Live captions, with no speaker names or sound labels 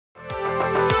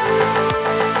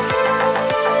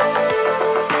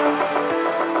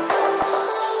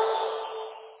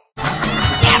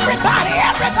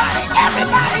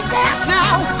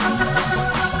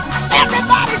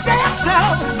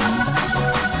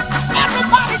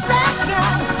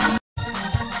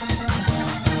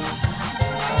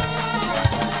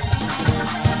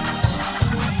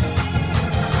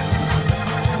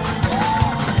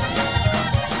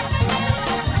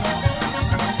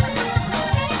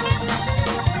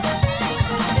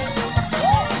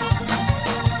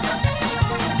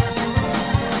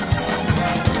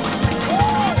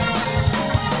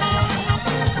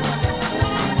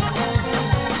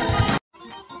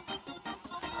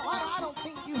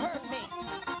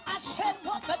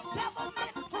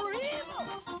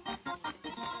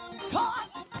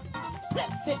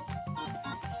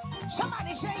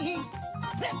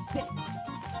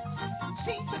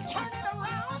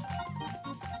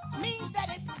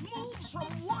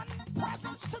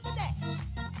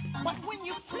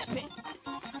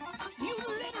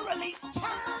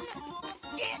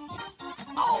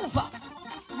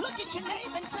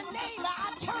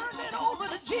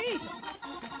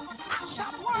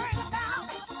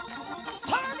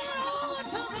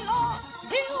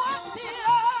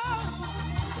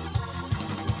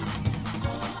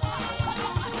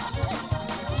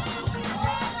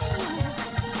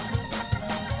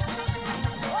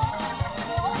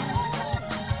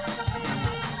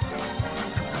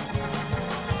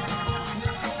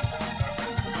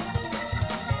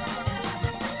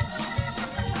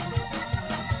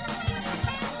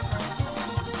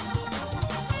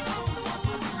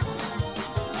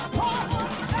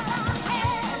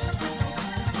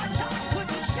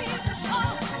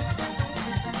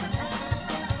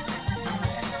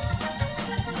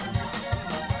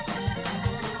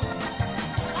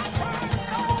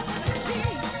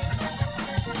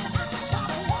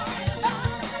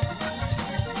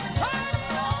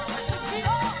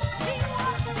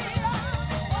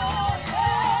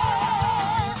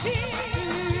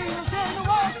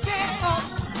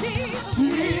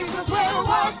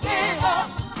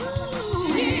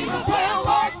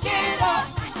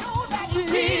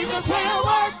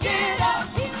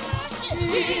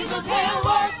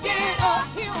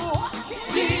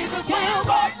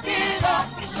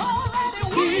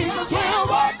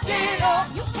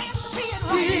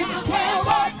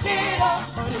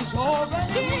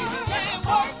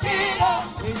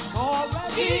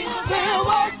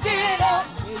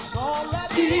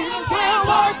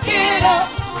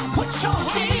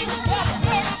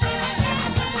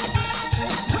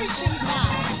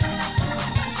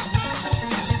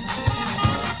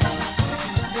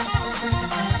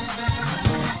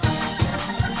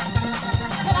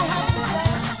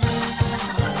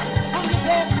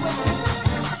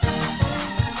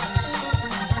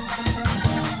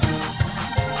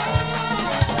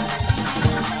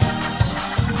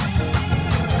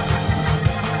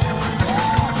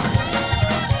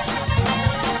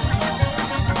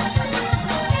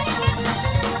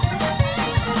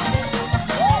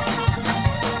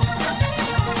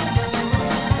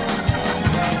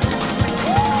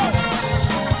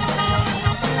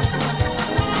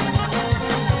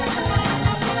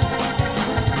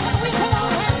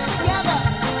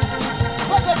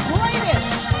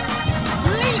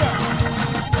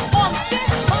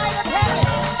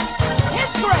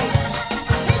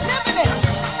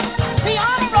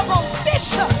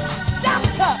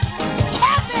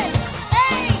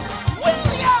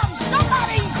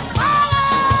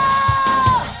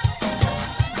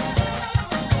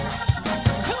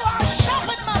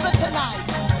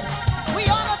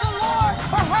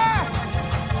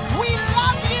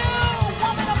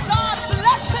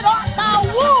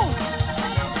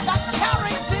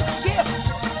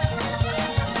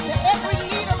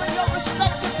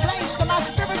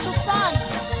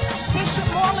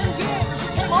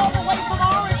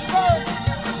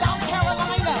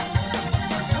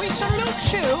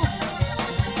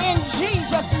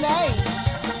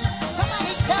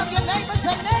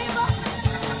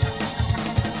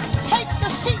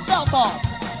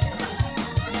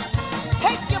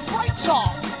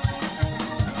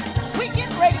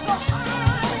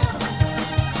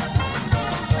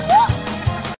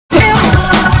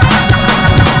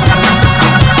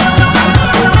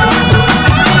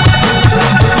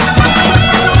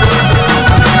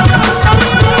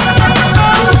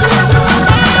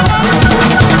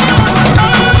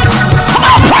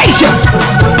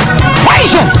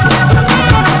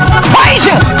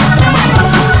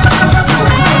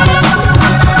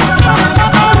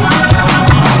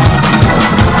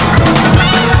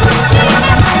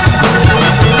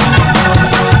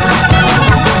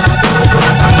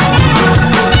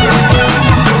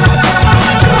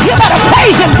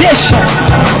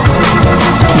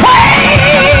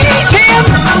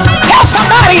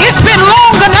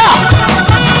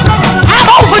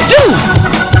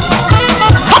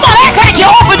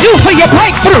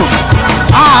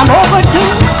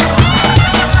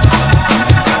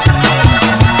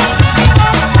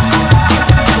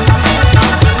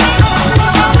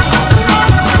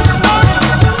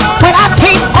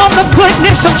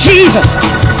Of Jesus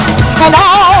and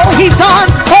all he's done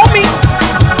for me,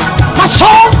 my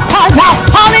soul cries out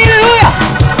hallelujah.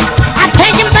 I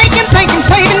thank him,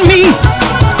 saving me.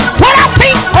 When I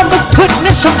think of the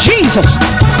goodness of Jesus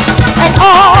and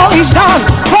all he's done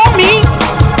for me,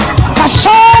 my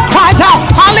soul cries out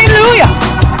hallelujah.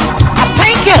 I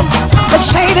thank him for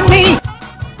saving me.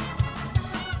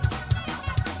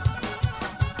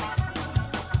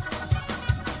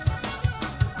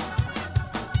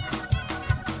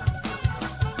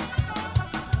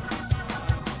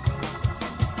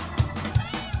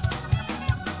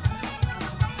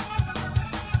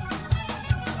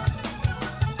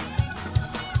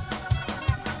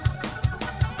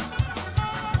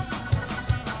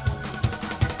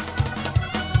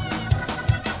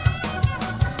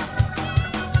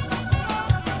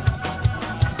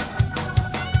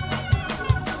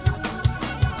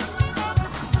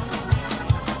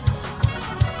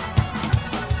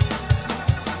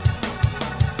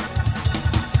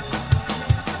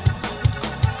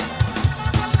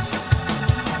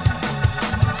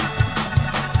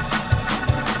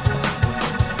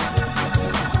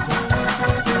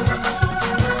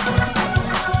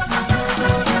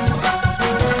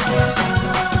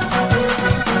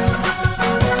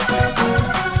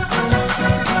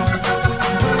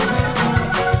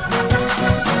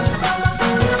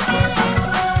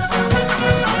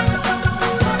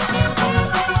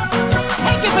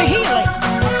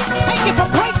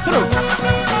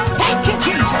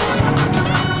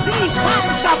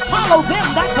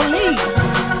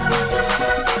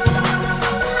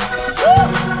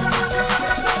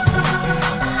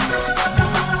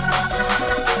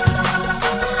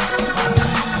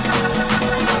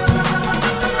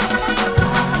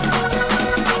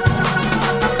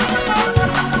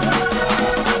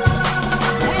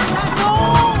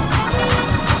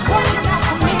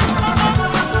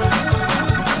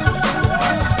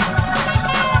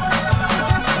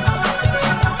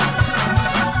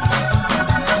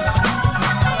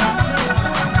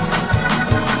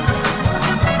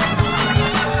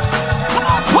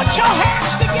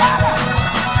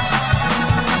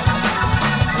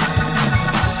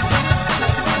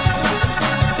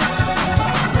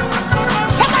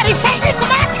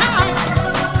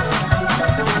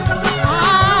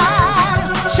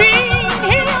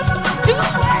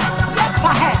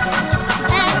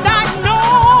 And I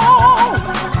know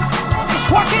it's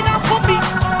working out for me.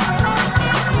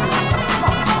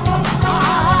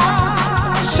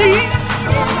 I see.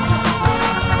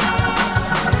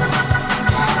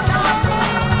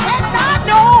 And I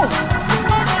know.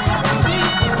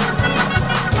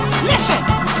 Listen,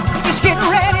 it's getting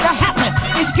ready to happen.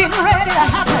 It's getting ready to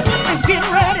happen. It's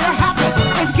getting ready to happen.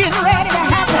 It's getting ready to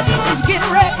happen. It's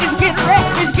getting ready. It's getting ready.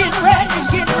 It's getting ready.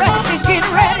 It's getting ready. It's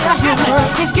getting ready to happen.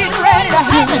 It's getting ready to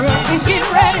happen. It's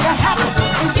getting ready to happen.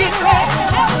 It's getting ready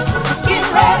to happen. It's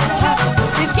getting ready to happen.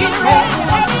 It's getting ready to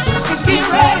happen. It's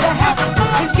getting ready to happen.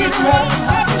 It's getting ready to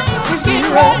happen. It's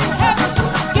getting ready.